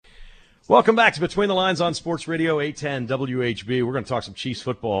Welcome back to Between the Lines on Sports Radio 810 WHB. We're going to talk some Chiefs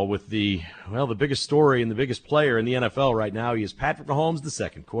football with the biggest story and the biggest player in the NFL right now. He is Patrick Mahomes, the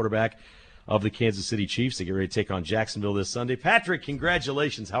second quarterback of the Kansas City Chiefs. They get ready to take on Jacksonville this Sunday. Patrick,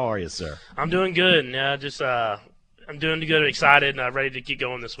 congratulations. How are you, sir? I'm doing good. I'm doing good, excited, and ready to keep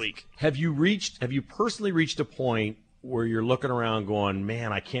going this week. Have you personally reached a point where you're looking around going,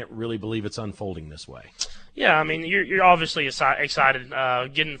 man, I can't really believe it's unfolding this way? Yeah, I mean, you're obviously excited,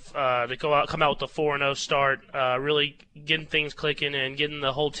 getting to come out with a 4-0 start, really getting things clicking and getting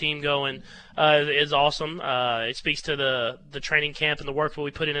the whole team going is awesome. It speaks to the training camp and the work that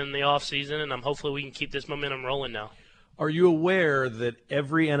we put in the off season, and hopefully we can keep this momentum rolling now. Are you aware that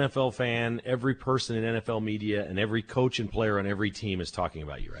every NFL fan, every person in NFL media, and every coach and player on every team is talking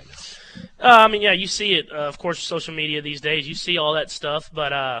about you right now? Yeah, you see it. Of course, social media these days, you see all that stuff.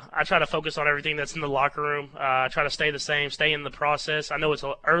 But I try to focus on everything that's in the locker room. I try to stay the same, stay in the process. I know it's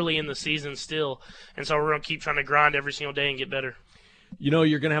early in the season still, and so we're going to keep trying to grind every single day and get better. You know,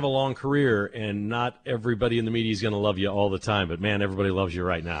 you're going to have a long career, and not everybody in the media is going to love you all the time. But, man, everybody loves you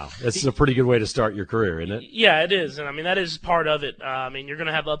right now. This is a pretty good way to start your career, isn't it? Yeah, it is. And, I mean, that is part of it. You're going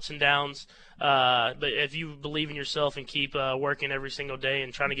to have ups and downs. But if you believe in yourself and keep working every single day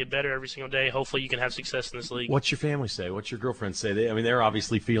and trying to get better every single day, hopefully you can have success in this league. What's your family say? What's your girlfriend say? They're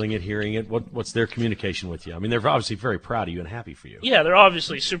obviously feeling it, hearing it. What's their communication with you? I mean, they're obviously very proud of you and happy for you. Yeah, they're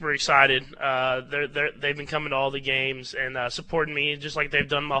obviously super excited. They've been coming to all the games and supporting me just like they've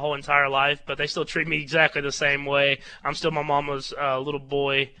done my whole entire life, but they still treat me exactly the same way. I'm still my mama's little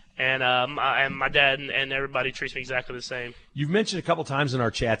boy. And my dad and everybody treats me exactly the same. You've mentioned a couple times in our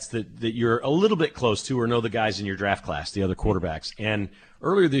chats that you're a little bit close to or know the guys in your draft class, the other quarterbacks. And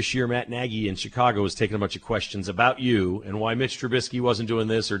earlier this year, Matt Nagy in Chicago was taking a bunch of questions about you and why Mitch Trubisky wasn't doing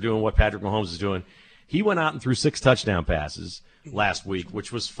this or doing what Patrick Mahomes is doing. He went out and threw 6 touchdown passes last week,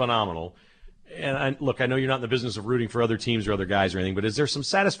 which was phenomenal. And I know you're not in the business of rooting for other teams or other guys or anything, but is there some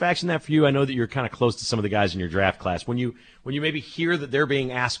satisfaction in that for you? I know that you're kind of close to some of the guys in your draft class. When you maybe hear that they're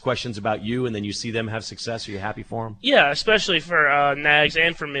being asked questions about you and then you see them have success, are you happy for them? Yeah, especially for Nags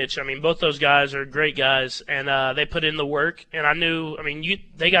and for Mitch. I mean, both those guys are great guys, and they put in the work. And I knew,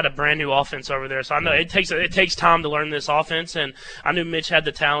 they got a brand new offense over there, so I know it takes time to learn this offense. And I knew Mitch had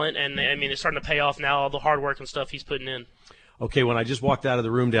the talent, and it's starting to pay off now. All the hard work and stuff he's putting in. Okay, when I just walked out of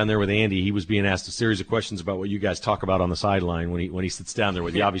the room down there with Andy, he was being asked a series of questions about what you guys talk about on the sideline when he sits down there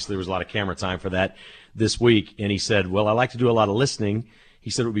with you. Obviously, there was a lot of camera time for that this week, and he said, well, I like to do a lot of listening.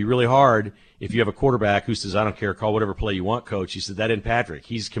 He said it would be really hard if you have a quarterback who says, I don't care, call whatever play you want, coach. He said, that isn't Patrick.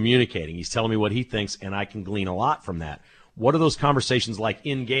 He's communicating. He's telling me what he thinks, and I can glean a lot from that. What are those conversations like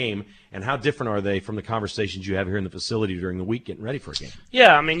in-game, and how different are they from the conversations you have here in the facility during the week getting ready for a game?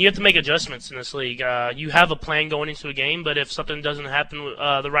 Yeah, you have to make adjustments in this league. You have a plan going into a game, but if something doesn't happen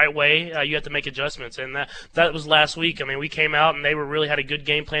the right way, you have to make adjustments. And that was last week. We came out, and they really had a good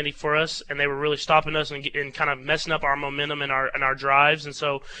game planning for us, and they were really stopping us and kind of messing up our momentum and our drives. And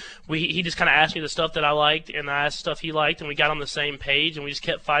so he just kind of asked me the stuff that I liked, and I asked stuff he liked, and we got on the same page, and we just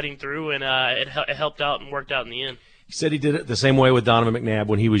kept fighting through, and it helped out and worked out in the end. He said he did it the same way with Donovan McNabb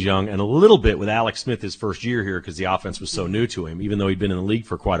when he was young, and a little bit with Alex Smith his first year here because the offense was so new to him, even though he'd been in the league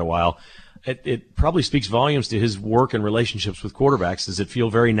for quite a while. It probably speaks volumes to his work and relationships with quarterbacks. Does it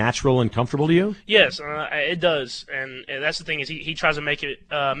feel very natural and comfortable to you? Yes, it does, and that's the thing is he tries to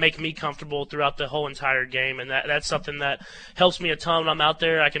make me comfortable throughout the whole entire game, and that's something that helps me a ton when I'm out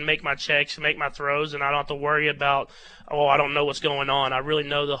there. I can make my checks, make my throws, and I don't have to worry about, I don't know what's going on. I really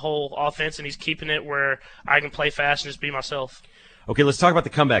know the whole offense, and he's keeping it where I can play fast and just be myself. Okay, let's talk about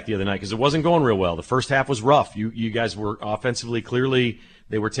the comeback the other night because it wasn't going real well. The first half was rough. You guys were offensively clearly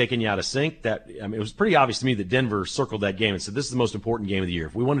they were taking you out of sync. It was pretty obvious to me that Denver circled that game and said this is the most important game of the year.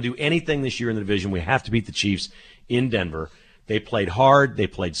 If we want to do anything this year in the division, we have to beat the Chiefs in Denver. They played hard. They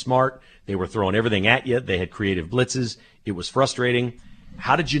played smart. They were throwing everything at you. They had creative blitzes. It was frustrating.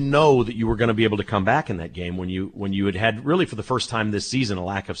 How did you know that you were going to be able to come back in that game when you had really for the first time this season a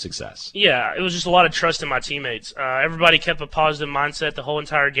lack of success? Yeah, it was just a lot of trust in my teammates. Everybody kept a positive mindset the whole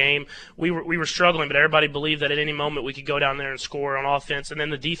entire game. We were struggling, but everybody believed that at any moment we could go down there and score on offense, and then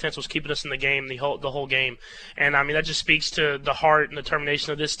the defense was keeping us in the game the whole game. And that just speaks to the heart and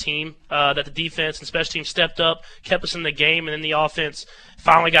determination of this team. That the defense and special teams stepped up, kept us in the game, and then the offense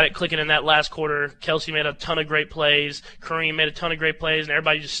finally got it clicking in that last quarter. Kelsey made a ton of great plays. Kareem made a ton of great plays, and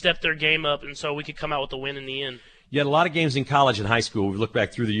everybody just stepped their game up, and so we could come out with a win in the end. You had a lot of games in college and high school, we've looked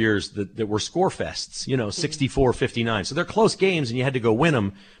back through the years, that were score fests, 64-59. So they're close games, and you had to go win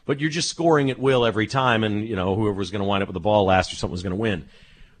them, but you're just scoring at will every time, and, whoever was going to wind up with the ball last or something was going to win.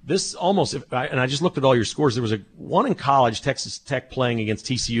 This almost, and I just looked at all your scores. There was one in college, Texas Tech playing against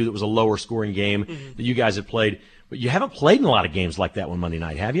TCU, that was a lower scoring game that you guys had played. But you haven't played in a lot of games like that one Monday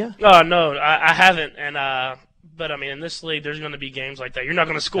night, have you? No, I haven't. But I mean, in this league, there's going to be games like that. You're not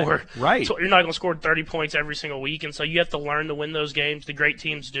going to score right. You're not going to score 30 points every single week, and so you have to learn to win those games. The great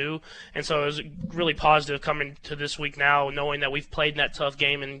teams do, and so it was really positive coming to this week now, knowing that we've played in that tough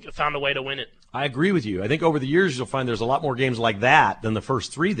game and found a way to win it. I agree with you. I think over the years you'll find there's a lot more games like that than the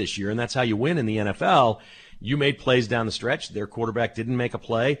first 3 this year, and that's how you win in the NFL. You made plays down the stretch. Their quarterback didn't make a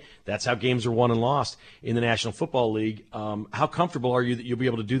play. That's how games are won and lost in the National Football League. How comfortable are you that you'll be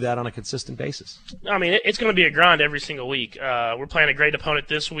able to do that on a consistent basis? I mean, it's going to be a grind every single week. We're playing a great opponent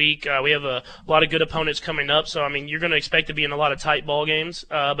this week. We have a lot of good opponents coming up. So, I mean, you're going to expect to be in a lot of tight ball games.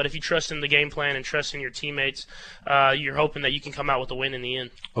 But if you trust in the game plan and trust in your teammates, you're hoping that you can come out with a win in the end.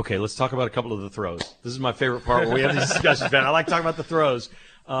 Okay, let's talk about a couple of the throws. This is my favorite part where we have these discussions, Ben. I like talking about the throws.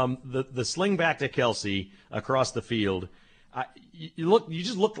 The sling back to Kelsey across the field, you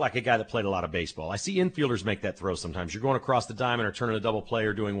just look like a guy that played a lot of baseball. I see infielders make that throw sometimes. You're going across the diamond or turning a double play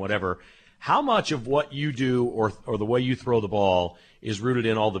or doing whatever. How much of what you do or the way you throw the ball is rooted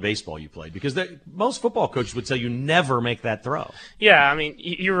in all the baseball you played? Because most football coaches would tell you never make that throw. Yeah, I mean,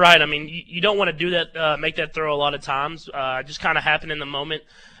 you're right. I mean, you don't want to do that, make that throw a lot of times. It just kind of happened in the moment.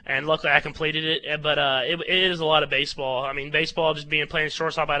 And luckily I completed it, but it is a lot of baseball. I mean, baseball, just playing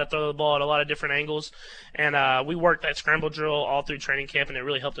shortstop, I had to throw the ball at a lot of different angles. And we worked that scramble drill all through training camp, and it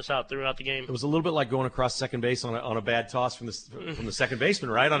really helped us out throughout the game. It was a little bit like going across second base on a bad toss from the second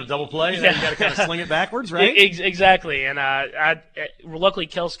baseman, right? On a double play, and then you got to kind of sling it backwards, right? Exactly. And luckily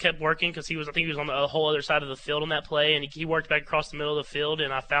Kels kept working because I think he was on the whole other side of the field on that play, and he worked back across the middle of the field,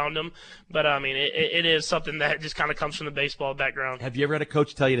 and I found him. But, I mean, it is something that just kind of comes from the baseball background. Have you ever had a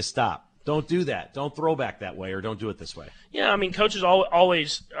coach tell you to stop? Don't do that. Don't throw back that way, or don't do it this way. Yeah, I mean, coaches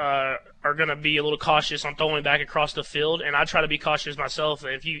always are going to be a little cautious on throwing back across the field, and I try to be cautious myself.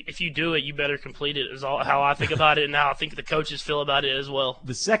 If you do it, you better complete it. Is how I think about it, and how I think the coaches feel about it as well.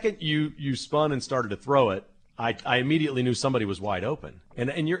 The second you spun and started to throw it, I immediately knew somebody was wide open.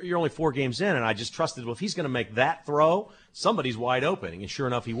 And you're only 4 games in, and I just trusted, well, if he's going to make that throw, somebody's wide open. And sure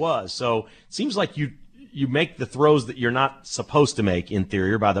enough, he was. So it seems like you make the throws that you're not supposed to make, in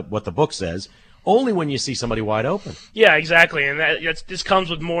theory, or by what the book says, only when you see somebody wide open. Yeah, exactly. And this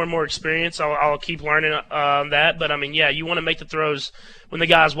comes with more and more experience. I'll keep learning that. But, I mean, yeah, you want to make the throws when the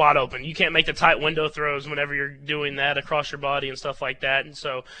guy's wide open. You can't make the tight window throws whenever you're doing that across your body and stuff like that. And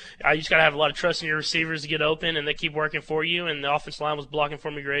so you just got to have a lot of trust in your receivers to get open, and they keep working for you. And the offensive line was blocking for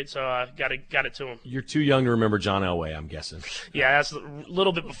me great, so I got it to him. You're too young to remember John Elway, I'm guessing. Yeah, that's a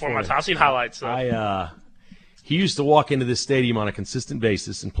little bit before my time. I've seen highlights. So. He used to walk into this stadium on a consistent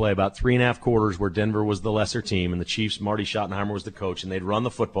basis and play about 3.5 quarters where Denver was the lesser team and the Chiefs, Marty Schottenheimer was the coach, and they'd run the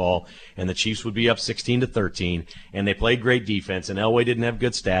football, and the Chiefs would be up 16-13, and they played great defense, and Elway didn't have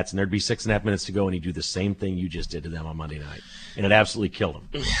good stats, and there'd be 6.5 minutes to go, and he'd do the same thing you just did to them on Monday night. And it absolutely killed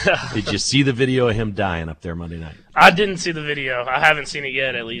him. Did you see the video of him dying up there Monday night? I didn't see the video. I haven't seen it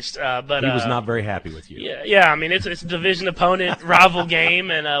yet, at least. But he was not very happy with you. Yeah. I mean, it's a division opponent, rival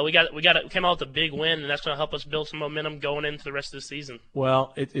game, and we came out with a big win, and that's going to help us build some momentum going into the rest of the season.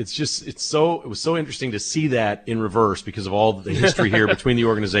 Well, it was so interesting to see that in reverse because of all the history here between the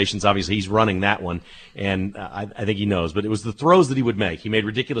organizations. Obviously, he's running that one, and I think he knows. But it was the throws that he would make. He made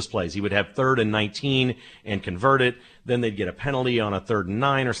ridiculous plays. He would have 3rd and 19 and convert it. Then they'd get a penalty on a 3rd and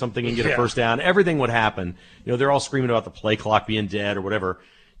 9 or something and get a first down. Everything would happen. They're all screaming about the play clock being dead or whatever.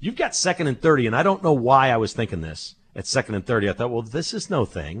 You've got 2nd and 30, and I don't know why I was thinking this at 2nd and 30. I thought, well, this is no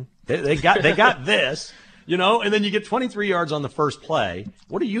thing. They got this. And then you get 23 yards on the first play.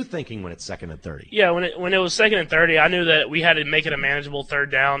 What are you thinking when it's 2nd and 30? Yeah, when it was 2nd and 30, I knew that we had to make it a manageable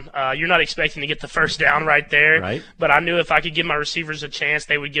 3rd down. You're not expecting to get the first down right there, right? But I knew if I could give my receivers a chance,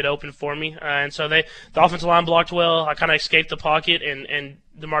 they would get open for me. And so the offensive line blocked well. I kind of escaped the pocket, and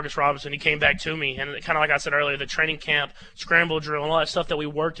DeMarcus Robinson, he came back to me. And kind of like I said earlier, the training camp, scramble drill, and all that stuff that we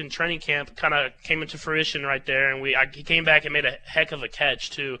worked in training camp kind of came into fruition right there. And he came back and made a heck of a catch,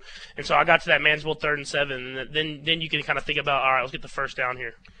 too. And so I got to that manageable 3rd and 7. And then you can kind of think about, all right, let's get the first down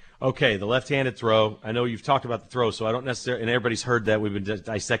here. Okay, the left-handed throw. I know you've talked about the throw, so I don't necessarily – and everybody's heard that. We've been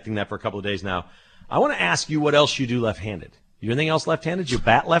dissecting that for a couple of days now. I want to ask you what else you do left-handed. You do anything else left-handed? You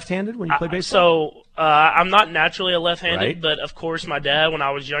bat left-handed when you play baseball? So I'm not naturally a left-handed, right. But of course my dad, when I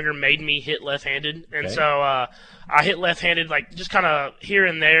was younger, made me hit left-handed, and okay. So I hit left-handed like just kind of here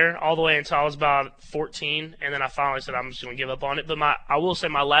and there all the way until I was about 14, and then I finally said I'm just going to give up on it. But I will say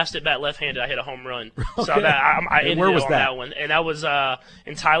my last at bat left-handed, I hit a home run. Okay. So I ended where was on that one, and that was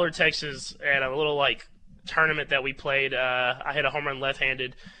in Tyler, Texas, at a little like tournament that we played, I hit a home run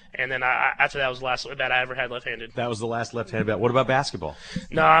left-handed, and then after that was the last bat I ever had left-handed. That was the last left-handed bat. What about basketball?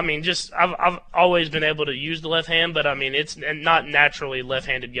 No, I mean, I've always been able to use the left hand, but I mean, it's not naturally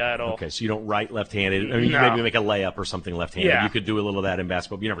left-handed guy at all. Okay, so you don't write left-handed. I mean, No. you maybe make a layup or something left-handed. Yeah. You could do a little of that in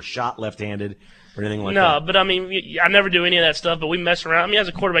basketball. But you never shot left-handed or anything like No, that? but I mean, I never do any of that stuff, but we mess around. I mean, as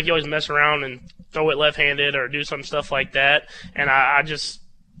a quarterback, you always mess around and throw it left-handed or do some stuff like that, and I just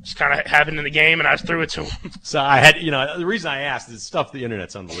kind of happened in the game, and I just threw it to him. So I had, the reason I asked is stuff the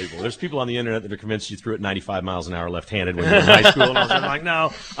internet's unbelievable. There's people on the internet that are convinced you threw it 95 miles an hour left-handed when you were in high school, and I was like,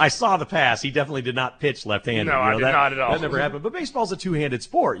 no, I saw the pass. He definitely did not pitch left-handed. No, I did not at all. That never happened. But baseball's a two-handed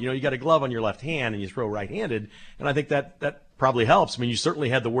sport. You got a glove on your left hand and you throw right-handed, and I think that probably helps. I mean, you certainly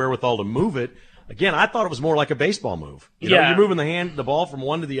had the wherewithal to move it. Again, I thought it was more like a baseball move. You're moving the ball from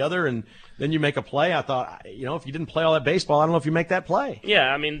one to the other, and then you make a play. I thought, if you didn't play all that baseball, I don't know if you make that play.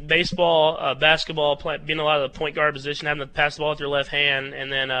 Yeah, I mean, baseball, basketball, being a lot of the point guard position, having to pass the ball with your left hand, and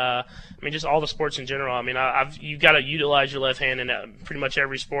then, just all the sports in general. I mean, you've got to utilize your left hand in pretty much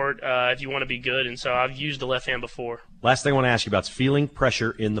every sport if you want to be good, and so I've used the left hand before. Last thing I want to ask you about is feeling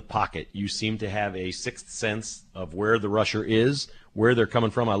pressure in the pocket. You seem to have a sixth sense of where the rusher is, where they're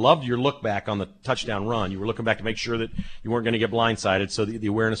coming from. I loved your look back on the touchdown run. You were looking back to make sure that you weren't going to get blindsided, so the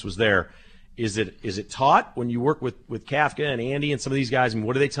awareness was there. Is it taught when you work with Kafka and Andy and some of these guys? I mean,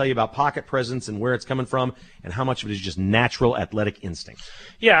 what do they tell you about pocket presence and where it's coming from, and how much of it is just natural athletic instinct?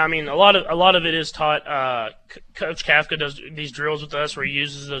 Yeah, I mean, a lot of it is taught. Coach Kafka does these drills with us where he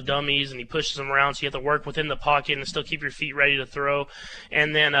uses those dummies and he pushes them around, so you have to work within the pocket and still keep your feet ready to throw.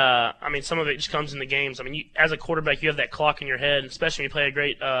 And then, some of it just comes in the games. I mean, as a quarterback, you have that clock in your head, especially when you play a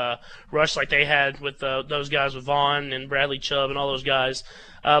great rush like they had with those guys with Vaughn and Bradley Chubb and all those guys.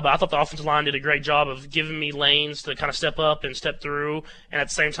 But I thought the offensive line did a great job of giving me lanes to kind of step up and step through, and at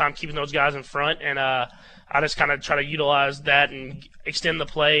the same time keeping those guys in front. And I just kind of try to utilize that and extend the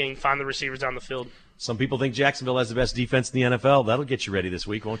play and find the receivers down the field. Some people think Jacksonville has the best defense in the NFL. That'll get you ready this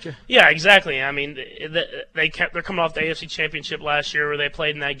week, won't you? Yeah, exactly. I mean, they're coming off the AFC Championship last year where they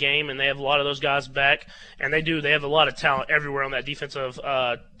played in that game, and they have a lot of those guys back. And they have a lot of talent everywhere on that defensive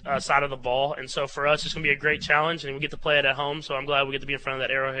side of the ball. And so for us, it's going to be a great challenge, and we get to play it at home. So I'm glad we get to be in front of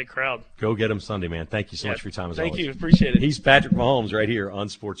that Arrowhead crowd. Go get them Sunday, man. Thank you so much for your time as always. Thank you. Appreciate it. He's Patrick Mahomes right here on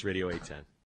Sports Radio 810.